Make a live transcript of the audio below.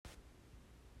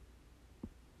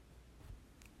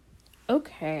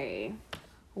Okay,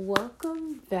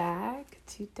 welcome back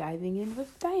to Diving In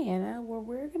with Diana, where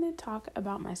we're going to talk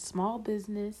about my small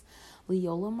business,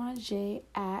 Leola Majay,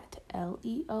 at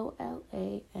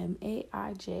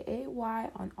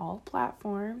LeolaMaijay on all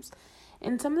platforms,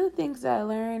 and some of the things that I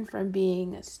learned from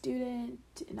being a student,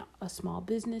 a small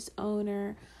business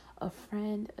owner, a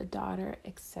friend, a daughter,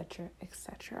 etc.,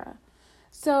 etc.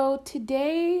 So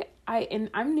today,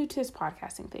 I'm new to this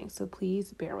podcasting thing, so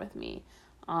please bear with me.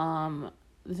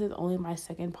 This is only my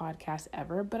second podcast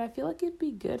ever, but I feel like it'd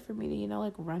be good for me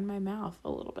to, run my mouth a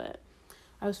little bit.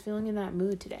 I was feeling in that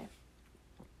mood today.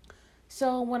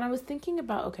 So when I was thinking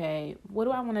about, okay, what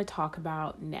do I want to talk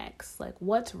about next? Like,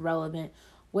 what's relevant?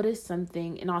 What is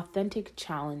an authentic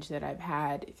challenge that I've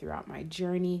had throughout my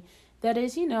journey that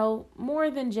is,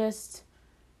 more than just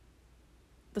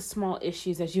the small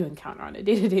issues that you encounter on a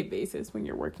day-to-day basis when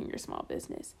you're working your small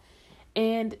business.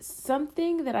 And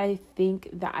something that I think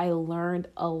that I learned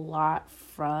a lot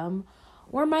from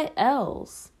were my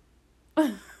L's.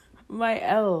 My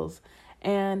L's.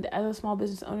 And as a small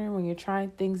business owner, when you're trying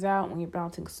things out, when you're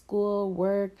balancing school,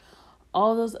 work,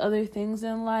 all those other things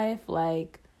in life,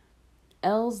 like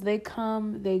L's, they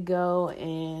come, they go,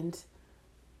 and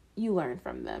you learn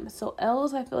from them. So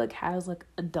L's, I feel like, has like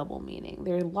a double meaning.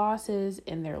 They're losses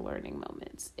and they're learning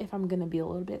moments. If I'm going to be a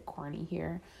little bit corny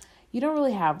here, you don't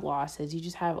really have losses. You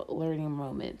just have learning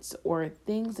moments or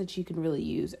things that you can really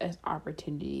use as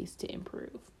opportunities to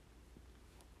improve.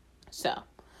 So,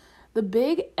 the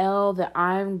big L that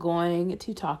I'm going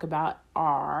to talk about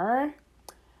are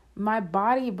my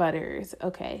body butters.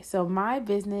 Okay, so my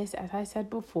business, as I said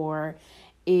before,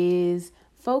 is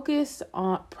focused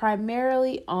on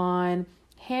primarily on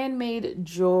handmade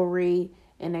jewelry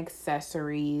and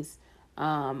accessories,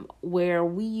 where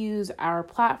we use our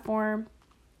platform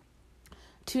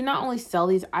to not only sell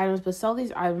these items, but sell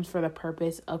these items for the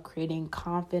purpose of creating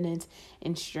confidence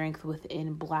and strength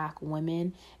within Black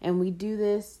women. And we do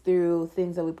this through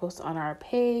things that we post on our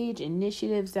page,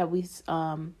 initiatives that we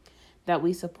support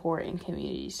in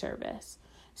community service.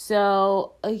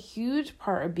 So a huge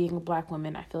part of being a Black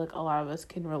woman, I feel like a lot of us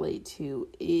can relate to,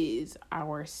 is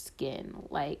our skin.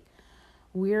 Like,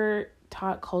 we're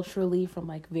taught culturally from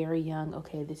like very young,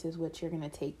 okay, this is what you're going to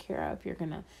take care of. You're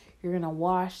going to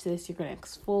wash this, you're going to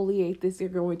exfoliate this, you're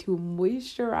going to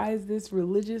moisturize this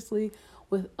religiously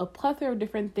with a plethora of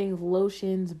different things,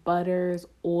 lotions, butters,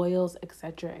 oils,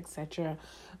 etc., etc.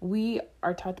 We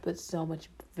are taught to put so much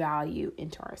value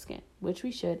into our skin, which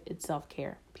we should. It's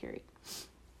self-care, period.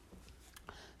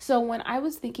 So when I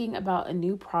was thinking about a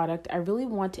new product, I really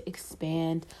want to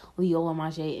expand Leola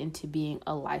Majay into being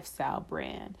a lifestyle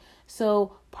brand.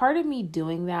 So part of me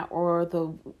doing that, or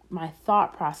my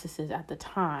thought processes at the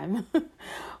time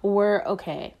were,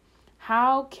 okay,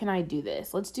 how can I do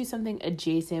this? Let's do something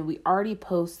adjacent. We already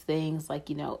post things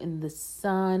like, in the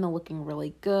sun, looking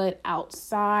really good,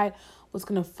 outside, what's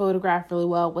going to photograph really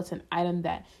well, what's an item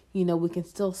that, we can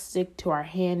still stick to our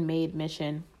handmade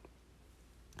mission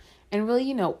and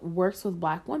really, works with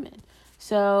Black women.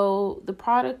 So the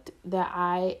product that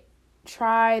I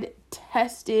tried,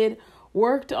 tested,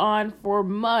 worked on for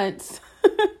months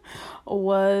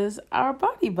was our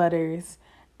body butters.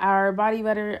 Our body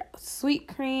butter sweet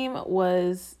cream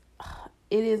it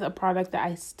is a product that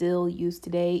I still use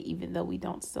today, even though we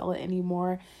don't sell it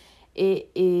anymore. It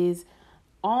is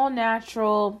all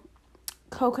natural,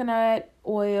 coconut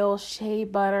oil, shea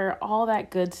butter, all that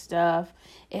good stuff.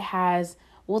 It has,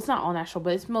 it's not all natural,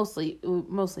 but it's mostly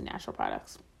natural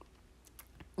products.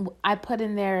 I put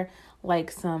in there like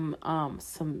some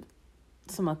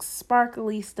like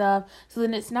sparkly stuff, so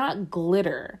then it's not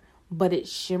glitter, but it's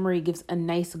shimmery, gives a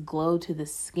nice glow to the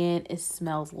skin. It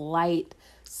smells light,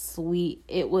 sweet.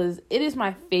 It is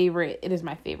my favorite. It is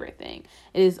my favorite thing.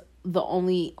 It is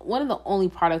one of the only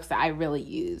products that I really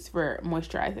use for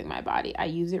moisturizing my body. I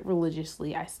use it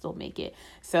religiously. I still make it.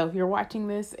 So if you're watching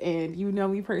this and you know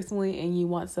me personally and you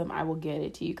want some, I will get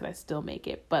it to you because I still make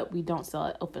it, but we don't sell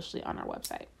it officially on our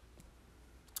website.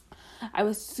 I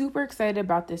was super excited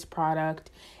about this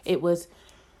product. It was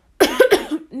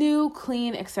new,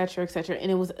 clean, etc., etc.,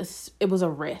 and it was a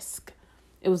risk.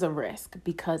 It was a risk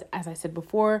because, as I said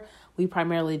before, we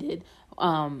primarily did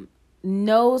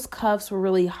nose cuffs were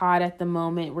really hot at the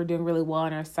moment. We're doing really well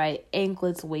on our site.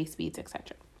 Anklets, waist beads,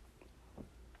 etc.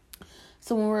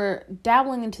 So when we're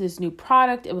dabbling into this new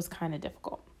product, it was kind of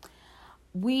difficult.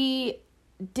 We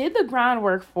did the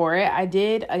groundwork for it.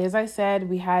 As I said,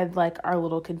 we had like our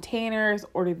little containers,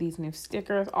 ordered these new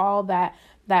stickers, all that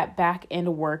back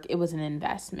end work. It was an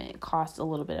investment. It cost a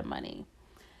little bit of money.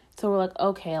 So we're like,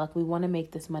 okay, like we want to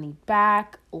make this money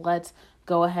back. Let's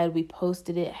go ahead. We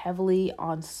posted it heavily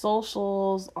on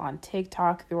socials, on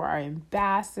TikTok, through our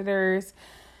ambassadors,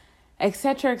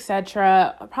 etc.,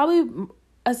 etc. Probably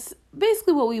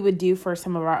basically what we would do for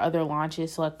some of our other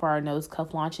launches. So like for our nose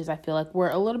cuff launches, I feel like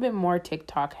we're a little bit more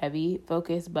TikTok heavy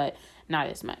focused, but not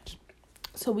as much.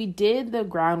 So we did the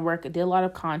groundwork, did a lot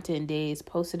of content days,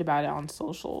 posted about it on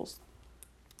socials.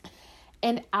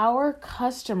 And our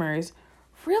customers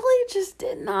really just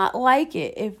did not like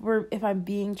it, if I'm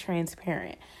being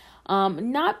transparent.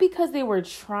 Not because they were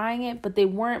trying it, but they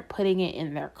weren't putting it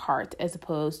in their cart as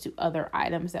opposed to other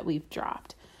items that we've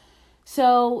dropped.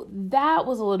 So that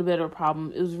was a little bit of a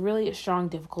problem. It was really a strong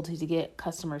difficulty to get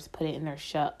customers to put it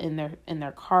in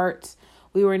their carts.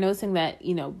 We were noticing that,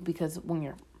 because when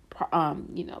you're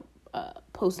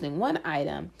posting one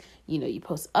item, you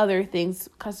post other things.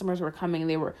 Customers were coming,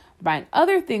 they were buying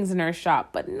other things in our shop,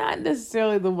 but not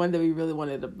necessarily the one that we really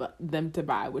wanted them to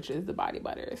buy, which is the body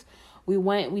butters.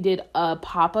 We did a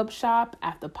pop-up shop.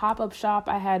 At the pop-up shop,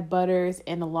 I had butters,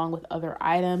 and along with other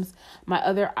items, my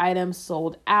other items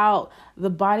sold out. The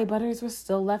body butters were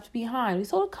still left behind. We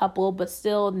sold a couple, but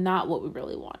still not what we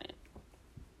really wanted.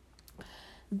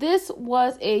 This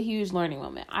was a huge learning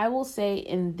moment. I will say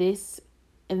in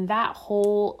that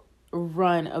whole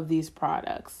run of these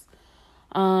products,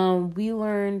 we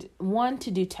learned, one,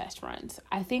 to do test runs.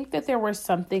 I think that there was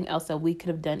something else that we could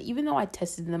have done, even though I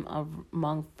tested them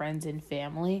among friends and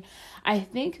family. I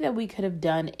think that we could have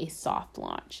done a soft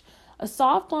launch. A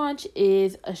soft launch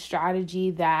is a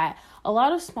strategy that a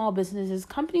lot of small businesses,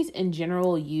 companies in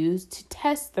general, use to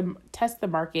test the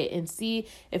market and see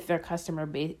if their customer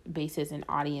bases and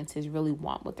audiences really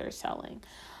want what they're selling.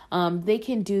 They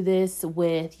can do this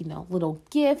with, little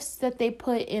gifts that they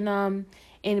put in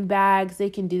bags. They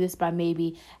can do this by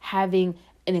maybe having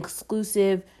an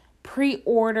exclusive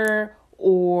pre-order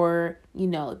or,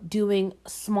 doing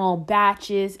small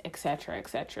batches, etc.,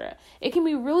 etc. It can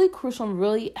be really crucial and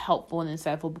really helpful and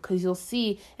insightful because you'll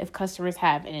see if customers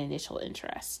have an initial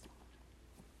interest.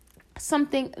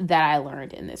 Something that I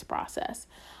learned in this process.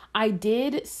 I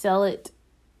did sell it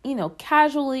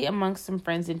casually amongst some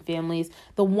friends and families.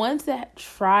 The ones that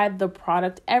tried the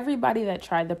product, everybody that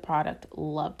tried the product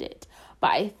loved it.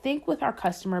 But I think with our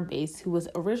customer base who was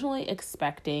originally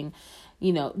expecting,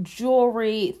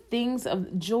 jewelry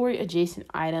adjacent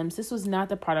items, this was not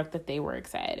the product that they were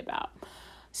excited about.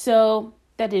 So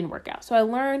that didn't work out. So I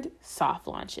learned soft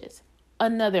launches.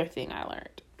 Another thing I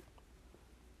learned.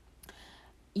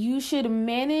 You should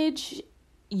manage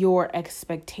your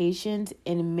expectations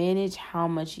and manage how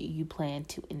much you plan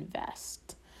to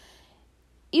invest.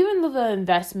 Even though the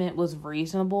investment was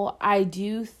reasonable, I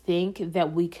do think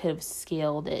that we could have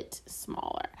scaled it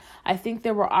smaller. I think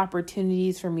there were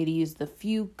opportunities for me to use the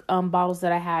few bottles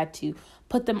that I had to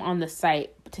put them on the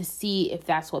site to see if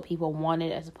that's what people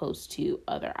wanted as opposed to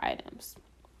other items.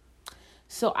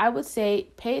 So I would say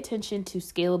pay attention to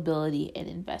scalability and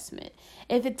investment.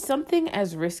 If it's something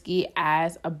as risky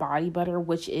as a body butter,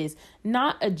 which is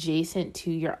not adjacent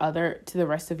to the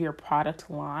rest of your product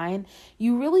line,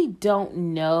 you really don't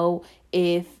know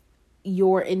if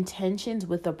your intentions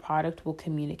with the product will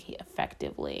communicate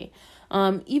effectively.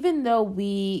 Even though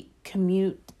we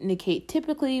communicate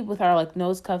typically with our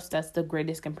nose cuffs, that's the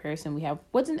greatest comparison we have,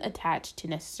 wasn't attached to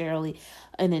necessarily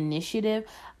an initiative,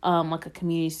 like a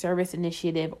community service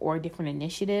initiative or a different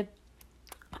initiative.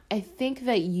 I think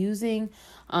that using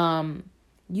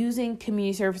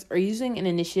community service or using an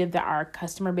initiative that our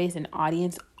customer base and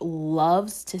audience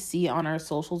loves to see on our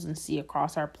socials and see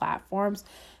across our platforms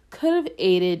could have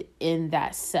aided in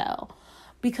that sell,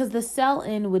 because the sell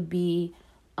in would be,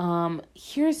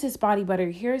 here's this body butter,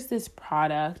 here's this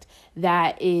product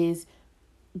that is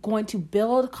going to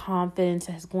build confidence,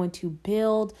 that's going to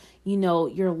build,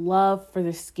 your love for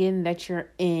the skin that you're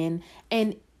in.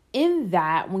 And in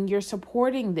that, when you're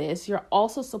supporting this, you're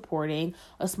also supporting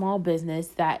a small business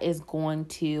that is going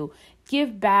to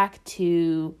give back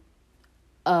to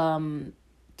a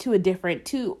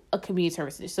community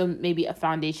service. So maybe a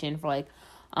foundation for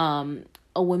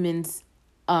a women's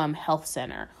health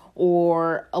center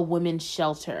or a women's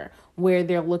shelter where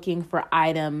they're looking for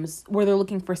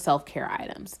self-care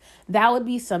items. That would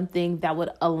be something that would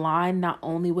align not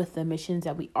only with the missions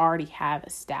that we already have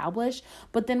established,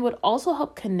 but then would also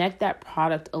help connect that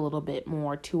product a little bit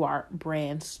more to our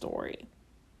brand story.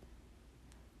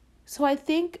 So I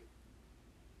think,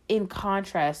 in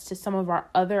contrast to some of our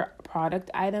other product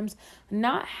items,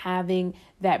 not having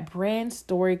that brand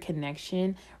story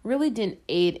connection really didn't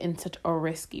aid in such a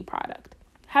risky product.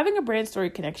 having a brand story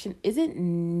connection isn't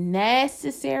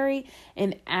necessary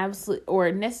and absolute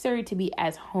or necessary to be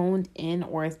as honed in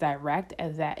or as direct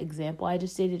as that example I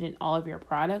just stated in all of your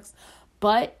products,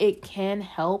 but it can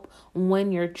help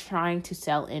when you're trying to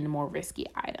sell in more risky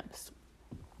items.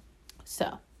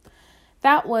 So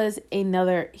that was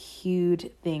another huge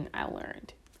thing I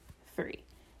learned. 3.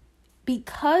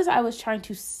 Because I was trying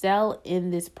to sell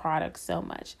in this product so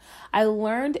much, I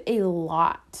learned a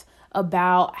lot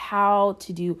about how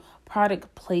to do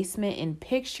product placement in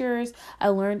pictures. I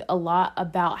learned a lot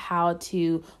about how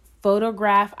to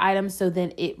photograph items so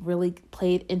then it really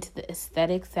played into the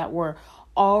aesthetics that were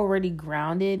already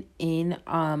grounded in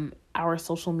our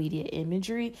social media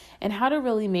imagery, and how to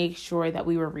really make sure that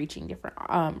we were reaching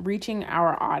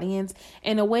our audience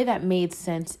in a way that made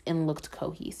sense and looked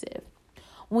cohesive.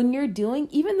 When you're doing,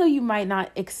 even though you might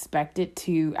not expect it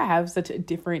to have such a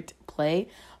different play,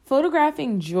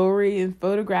 photographing jewelry and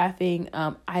photographing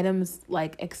items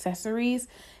like accessories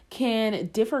can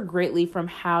differ greatly from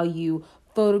how you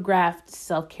photograph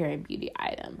self-care and beauty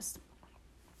items.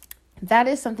 That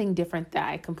is something different that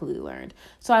I completely learned.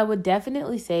 So I would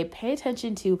definitely say pay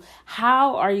attention to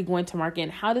how are you going to market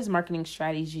and how does marketing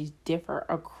strategies differ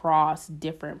across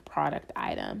different product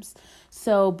items.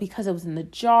 So because it was in the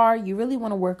jar, you really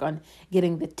want to work on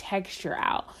getting the texture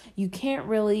out. You can't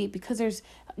really, because there's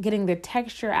getting the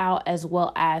texture out as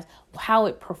well as how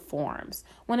it performs.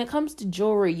 When it comes to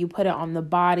jewelry, you put it on the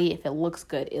body. If it looks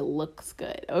good, it looks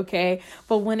good. Okay.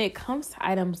 But when it comes to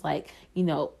items like,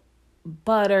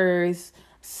 butters,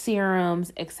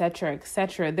 serums, etc.,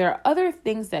 there are other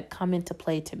things that come into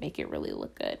play to make it really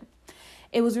look good.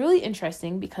 It was really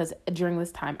interesting because during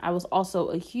this time, I was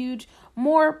also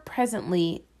more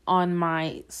presently on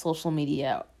my social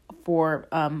media for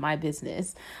my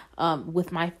business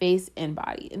with my face and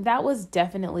body. And that was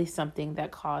definitely something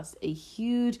that caused a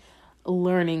huge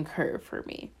learning curve for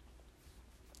me.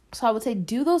 So I would say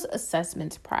do those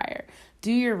assessments prior.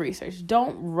 Do your research.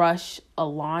 Don't rush a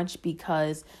launch,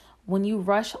 because when you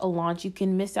rush a launch, you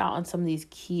can miss out on some of these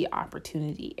key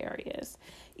opportunity areas.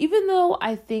 Even though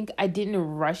I think I didn't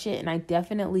rush it, and I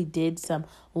definitely did some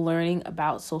learning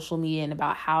about social media and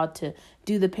about how to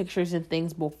do the pictures and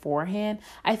things beforehand,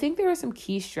 I think there are some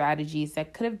key strategies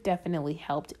that could have definitely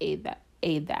helped aid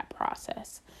that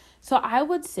process. So I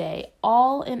would say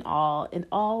in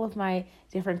all of my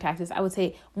different tactics, I would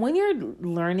say when you're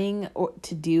learning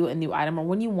to do a new item, or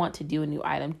when you want to do a new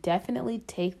item, definitely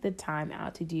take the time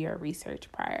out to do your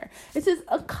research prior. This is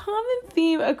a common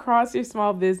theme across your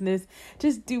small business.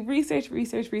 Just do research.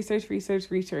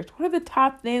 What are the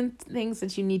top things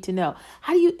that you need to know?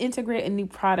 How do you integrate a new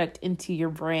product into your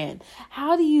brand?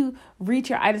 How do you reach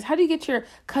your items? How do you get your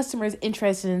customers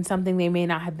interested in something they may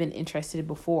not have been interested in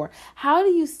before? How do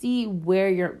you see where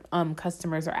your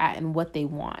customers are at and what they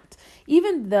want?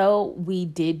 Even though we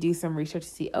did do some research to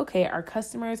see, okay, our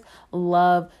customers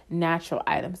love natural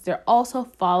items, they're also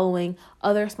following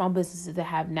other small businesses that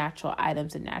have natural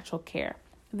items and natural care.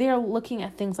 They're looking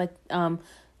at things like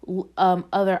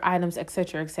other items,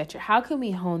 etc. How can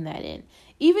we hone that in?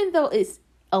 Even though it's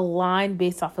aligned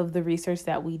based off of the research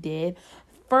that we did,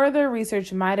 further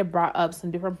research might have brought up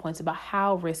some different points about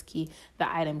how risky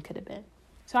the item could have been.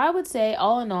 So I would say,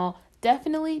 all in all,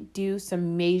 definitely do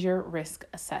some major risk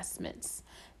assessments.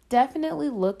 Definitely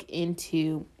look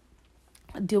into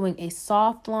doing a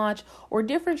soft launch or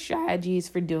different strategies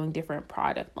for doing different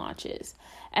product launches,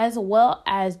 as well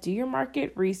as do your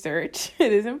market research.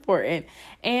 It is important,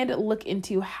 and look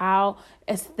into how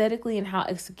aesthetically and how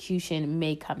execution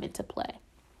may come into play.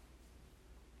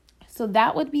 So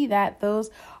that would be that. Those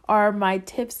are my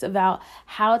tips about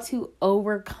how to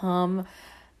overcome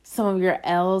some of your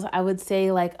L's. I would say,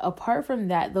 apart from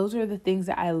that, those are the things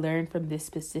that I learned from this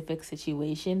specific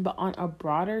situation. But on a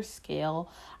broader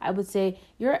scale, I would say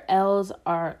your L's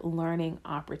are learning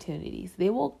opportunities. They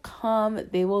will come,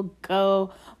 they will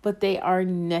go, but they are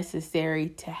necessary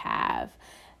to have.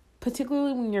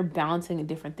 Particularly when you're balancing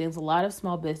different things. A lot of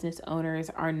small business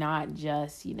owners are not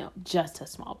just a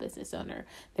small business owner.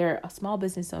 They're a small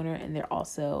business owner and they're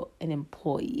also an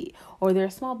employee. Or they're a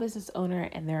small business owner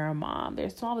and they're a mom. They're a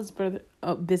small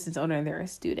business owner and they're a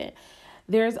student.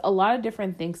 There's a lot of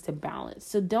different things to balance.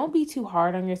 So don't be too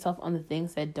hard on yourself on the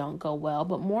things that don't go well,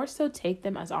 but more so take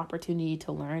them as opportunity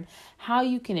to learn how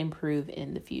you can improve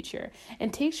in the future.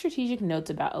 And take strategic notes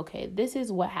about, okay, this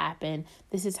is what happened.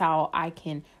 This is how I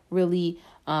can really,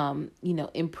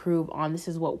 improve on. This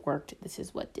is what worked. This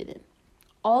is what didn't.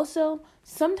 Also,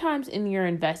 sometimes in your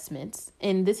investments,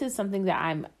 and this is something that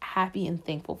I'm happy and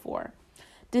thankful for,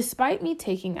 despite me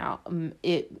taking out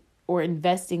it or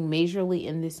investing majorly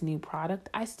in this new product,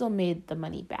 I still made the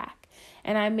money back.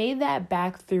 And I made that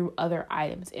back through other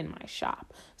items in my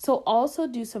shop. So also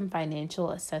do some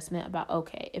financial assessment about,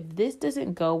 okay, if this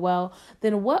doesn't go well,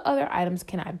 then what other items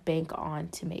can I bank on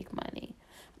to make money?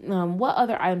 What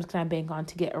other items can I bank on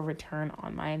to get a return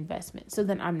on my investment so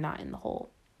then I'm not in the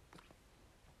hole?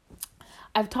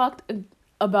 I've talked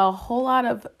about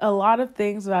a lot of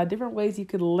things, about different ways you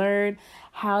could learn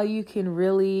how you can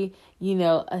really,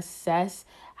 assess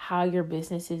how your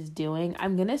business is doing.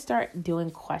 I'm going to start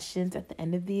doing questions at the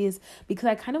end of these because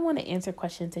I kind of want to answer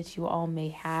questions that you all may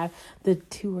have, the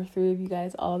 2 or 3 of you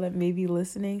guys all that may be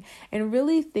listening, and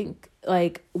really think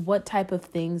like what type of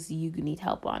things you need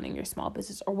help on in your small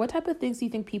business, or what type of things you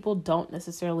think people don't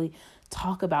necessarily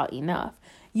talk about enough.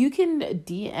 You can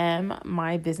DM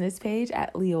my business page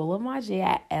at Leola Majay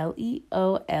at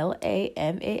LeoLamaijay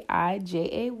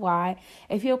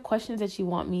if you have questions that you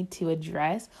want me to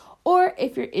address, or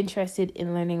if you're interested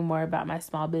in learning more about my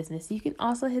small business. You can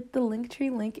also hit the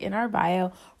Linktree link in our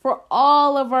bio for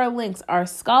all of our links. Our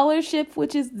scholarship,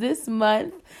 which is this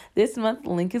month,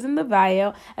 link is in the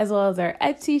bio, as well as our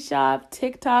Etsy shop,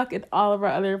 TikTok, and all of our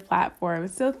other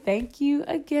platforms. So thank you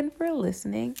again for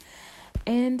listening.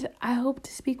 And I hope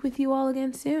to speak with you all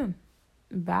again soon.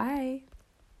 Bye.